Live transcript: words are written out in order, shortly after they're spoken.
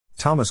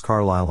Thomas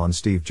Carlyle on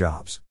Steve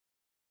Jobs.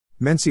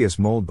 Mencius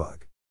Moldbug.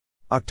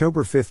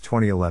 October 5,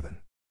 2011.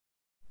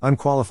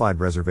 Unqualified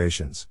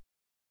Reservations.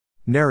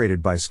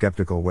 Narrated by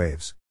Skeptical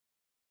Waves.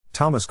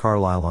 Thomas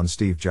Carlyle on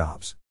Steve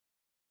Jobs.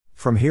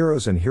 From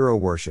Heroes and Hero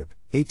Worship,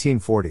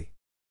 1840.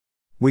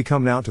 We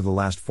come now to the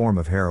last form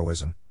of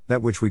heroism,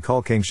 that which we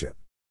call kingship.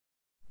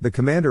 The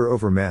commander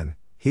over men,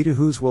 he to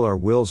whose will our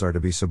wills are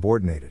to be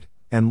subordinated,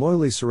 and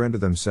loyally surrender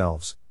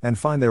themselves, and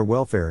find their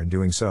welfare in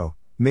doing so,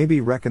 may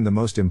be reckoned the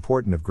most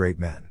important of great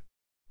men.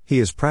 He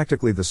is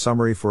practically the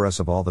summary for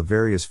us of all the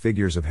various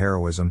figures of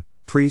heroism,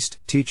 priest,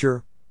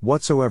 teacher,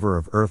 whatsoever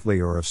of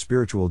earthly or of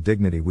spiritual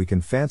dignity we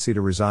can fancy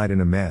to reside in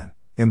a man,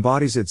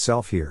 embodies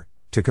itself here,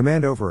 to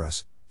command over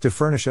us, to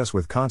furnish us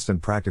with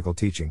constant practical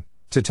teaching,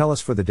 to tell us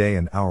for the day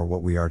and hour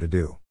what we are to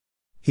do.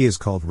 He is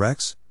called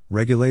Rex,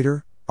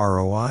 Regulator,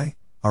 ROI,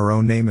 our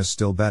own name is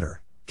still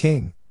better,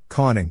 King,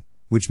 Conning,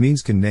 which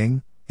means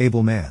King,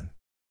 able man.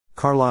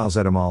 Carlyle's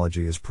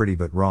etymology is pretty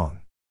but wrong.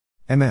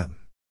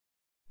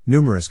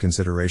 Numerous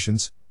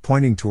considerations,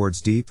 pointing towards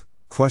deep,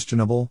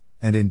 questionable,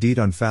 and indeed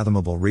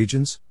unfathomable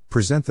regions,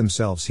 present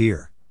themselves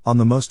here, on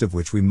the most of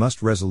which we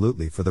must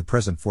resolutely for the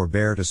present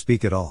forbear to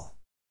speak at all.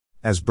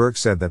 As Burke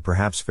said that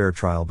perhaps fair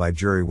trial by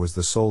jury was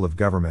the soul of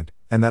government,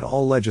 and that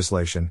all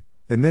legislation,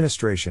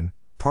 administration,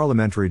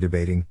 parliamentary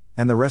debating,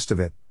 and the rest of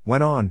it,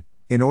 went on,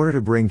 in order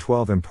to bring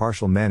 12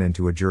 impartial men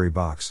into a jury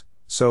box,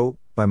 so,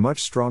 by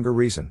much stronger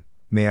reason,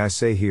 may I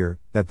say here,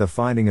 that the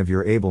finding of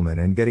your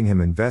ableman and getting him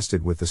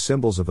invested with the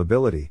symbols of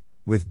ability,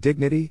 with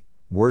dignity,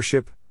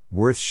 worship,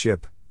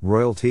 worthship,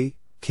 royalty,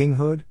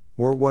 kinghood,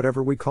 or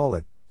whatever we call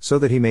it, so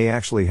that he may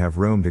actually have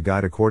room to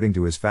guide according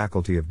to his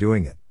faculty of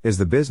doing it, is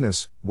the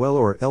business, well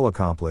or ill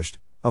accomplished,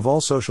 of all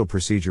social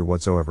procedure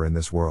whatsoever in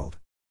this world.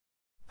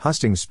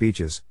 Hustings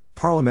speeches,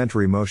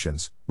 parliamentary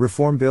motions,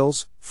 reform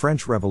bills,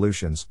 French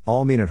revolutions,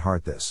 all mean at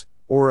heart this,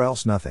 or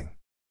else nothing.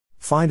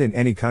 Find in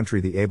any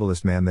country the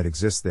ablest man that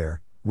exists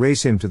there,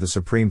 raise him to the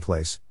supreme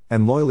place,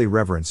 and loyally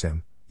reverence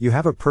him, you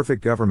have a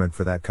perfect government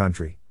for that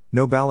country,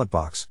 no ballot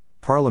box,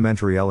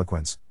 parliamentary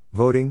eloquence,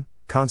 voting,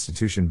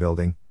 constitution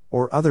building,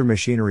 or other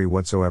machinery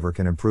whatsoever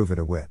can improve it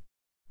a whit.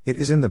 It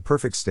is in the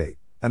perfect state,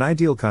 an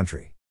ideal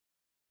country.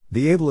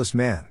 The ablest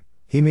man,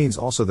 he means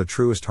also the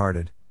truest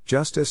hearted,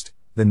 justest,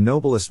 the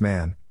noblest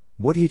man.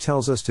 What he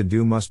tells us to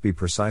do must be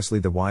precisely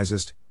the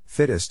wisest,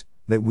 fittest,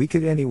 that we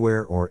could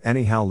anywhere or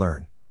anyhow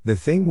learn, the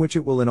thing which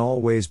it will in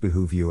all ways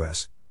behoove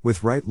us,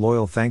 with right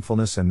loyal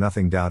thankfulness and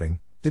nothing doubting,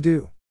 to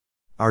do.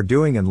 Our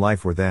doing in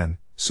life were then,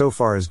 so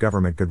far as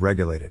government could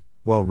regulate it,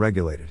 well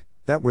regulated,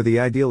 that were the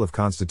ideal of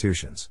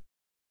constitutions.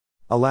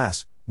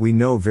 Alas, we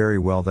know very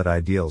well that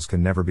ideals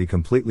can never be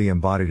completely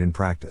embodied in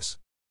practice.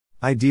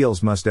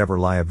 Ideals must ever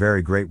lie a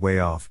very great way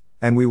off,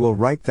 and we will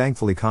right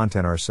thankfully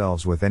content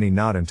ourselves with any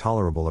not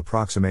intolerable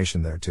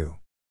approximation thereto.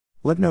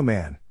 Let no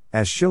man,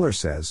 as Schiller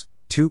says,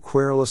 too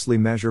querulously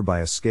measure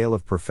by a scale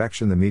of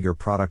perfection the meager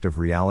product of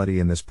reality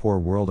in this poor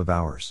world of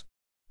ours.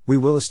 We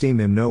will esteem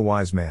him no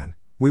wise man,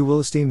 we will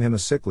esteem him a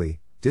sickly,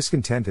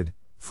 discontented,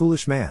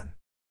 foolish man.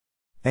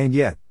 And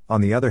yet,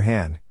 on the other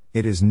hand,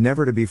 it is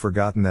never to be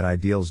forgotten that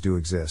ideals do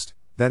exist,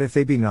 that if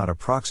they be not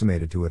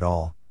approximated to at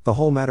all, the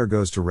whole matter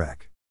goes to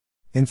wreck.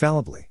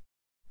 Infallibly.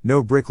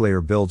 No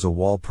bricklayer builds a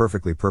wall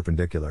perfectly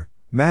perpendicular,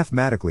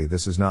 mathematically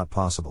this is not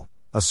possible,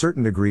 a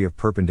certain degree of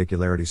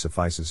perpendicularity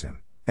suffices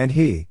him, and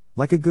he,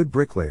 like a good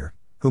bricklayer,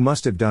 who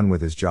must have done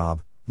with his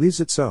job,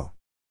 leaves it so.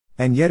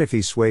 And yet if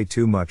he sway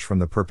too much from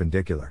the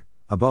perpendicular,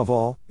 above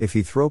all, if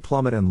he throw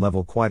plummet and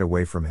level quite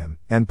away from him,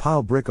 and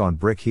pile brick on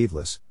brick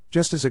heedless,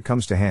 just as it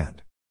comes to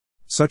hand,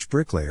 such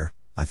bricklayer,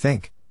 I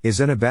think,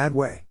 is in a bad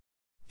way.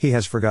 He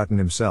has forgotten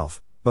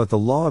himself, but the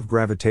law of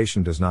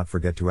gravitation does not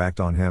forget to act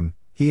on him,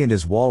 he and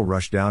his wall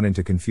rush down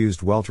into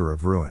confused welter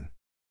of ruin.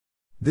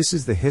 This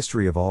is the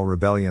history of all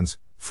rebellions,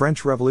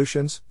 French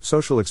revolutions,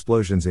 social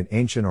explosions in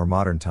ancient or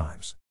modern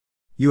times.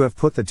 You have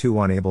put the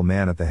too unable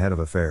man at the head of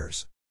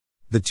affairs.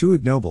 The too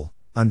ignoble,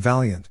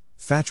 unvaliant,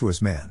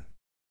 fatuous man.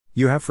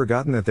 You have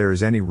forgotten that there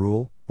is any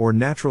rule, or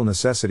natural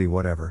necessity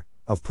whatever,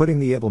 of putting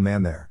the able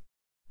man there.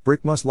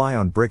 Brick must lie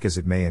on brick as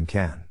it may and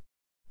can.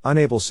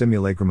 Unable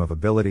simulacrum of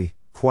ability,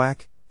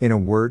 quack, in a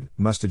word,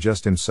 must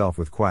adjust himself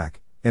with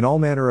quack, in all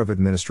manner of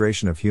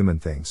administration of human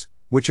things,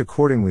 which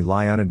accordingly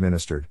lie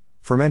unadministered,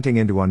 fermenting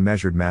into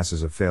unmeasured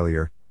masses of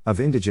failure, of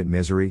indigent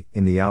misery,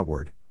 in the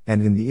outward,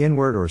 and in the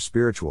inward or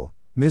spiritual,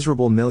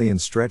 miserable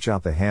millions stretch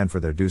out the hand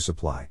for their due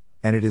supply,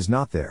 and it is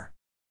not there.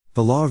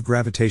 The law of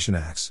gravitation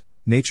acts,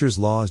 nature's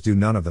laws do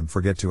none of them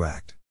forget to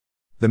act.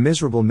 The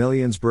miserable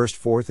millions burst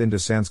forth into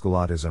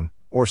sansculottism,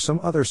 or some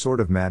other sort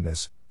of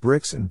madness,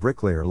 bricks and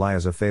bricklayer lie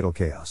as a fatal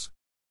chaos.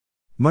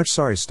 Much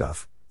sorry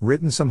stuff,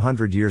 written some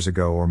 100 years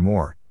ago or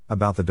more,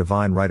 about the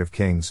divine right of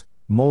kings,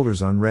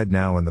 moulders unread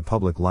now in the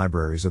public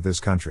libraries of this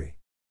country.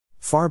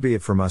 Far be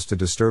it from us to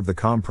disturb the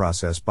calm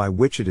process by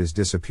which it is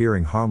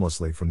disappearing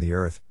harmlessly from the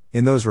earth,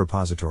 in those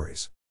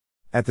repositories.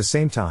 At the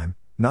same time,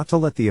 not to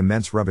let the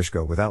immense rubbish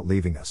go without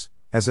leaving us,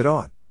 as it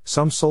ought,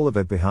 some soul of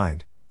it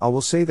behind. I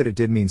will say that it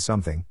did mean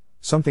something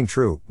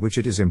true, which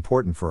it is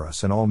important for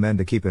us and all men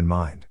to keep in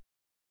mind.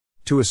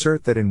 to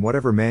assert that in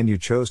whatever man you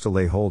chose to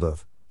lay hold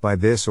of, by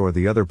this or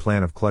the other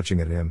plan of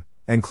clutching at him,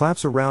 and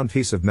claps a round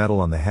piece of metal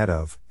on the head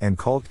of, and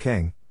called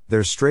king,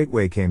 there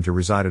straightway came to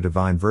reside a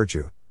divine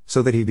virtue,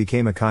 so that he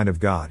became a kind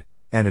of God,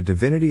 and a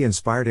divinity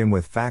inspired him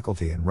with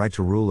faculty and right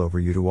to rule over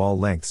you to all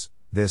lengths.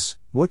 This,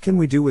 what can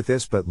we do with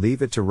this but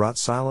leave it to rot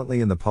silently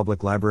in the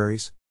public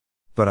libraries?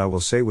 But I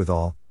will say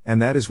withal,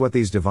 and that is what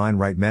these divine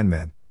right men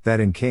meant, that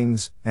in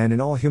kings, and in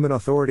all human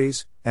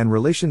authorities, and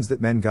relations that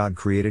men God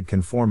created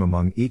can form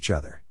among each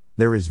other,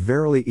 there is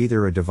verily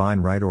either a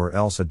divine right or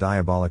else a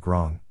diabolic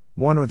wrong,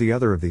 one or the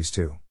other of these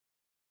two.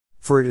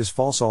 For it is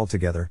false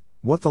altogether,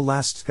 what the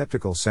last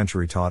skeptical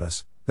century taught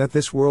us, that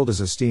this world is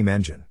a steam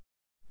engine.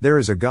 There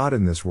is a God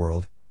in this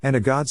world, and a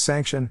God's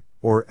sanction,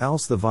 or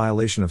else the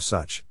violation of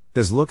such,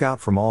 does look out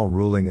from all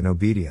ruling and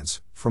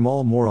obedience, from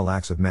all moral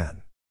acts of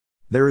men.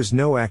 There is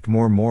no act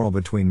more moral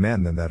between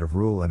men than that of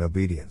rule and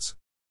obedience.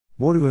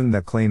 Woe to him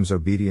that claims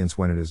obedience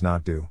when it is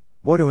not due,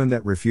 woe to him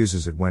that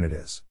refuses it when it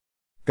is.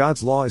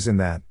 God's law is in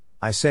that,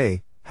 I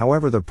say,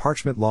 however the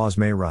parchment laws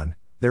may run,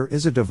 there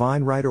is a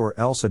divine right or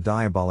else a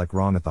diabolic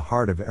wrong at the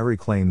heart of every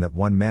claim that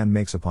one man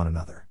makes upon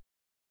another.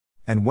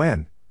 And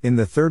when, in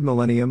the third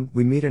millennium,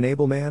 we meet an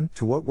able man,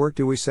 to what work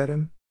do we set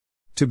him?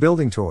 To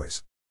building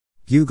toys,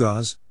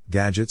 gewgaws,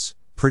 gadgets,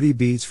 pretty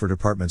beads for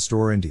department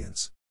store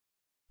Indians.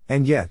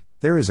 And yet,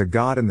 there is a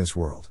God in this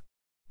world.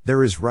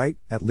 There is right,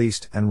 at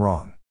least, and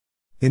wrong.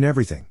 In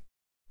everything.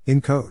 In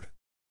code.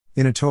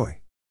 In a toy.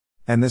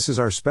 And this is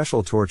our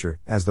special torture,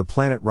 as the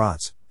planet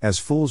rots, as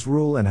fools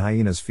rule and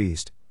hyenas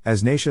feast,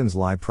 as nations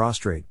lie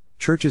prostrate,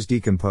 churches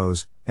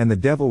decompose, and the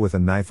devil with a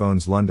knife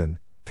owns London,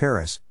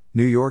 Paris,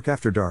 New York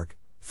after dark,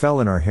 fell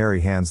in our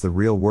hairy hands the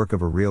real work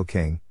of a real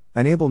king,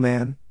 an able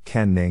man,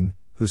 Ken Ning,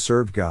 who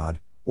served God,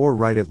 or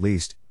right at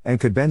least, and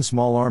could bend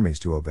small armies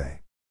to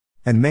obey.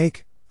 And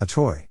make a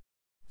toy.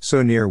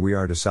 So near we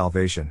are to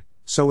salvation,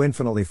 so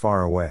infinitely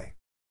far away.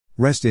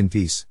 Rest in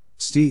peace,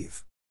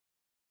 Steve.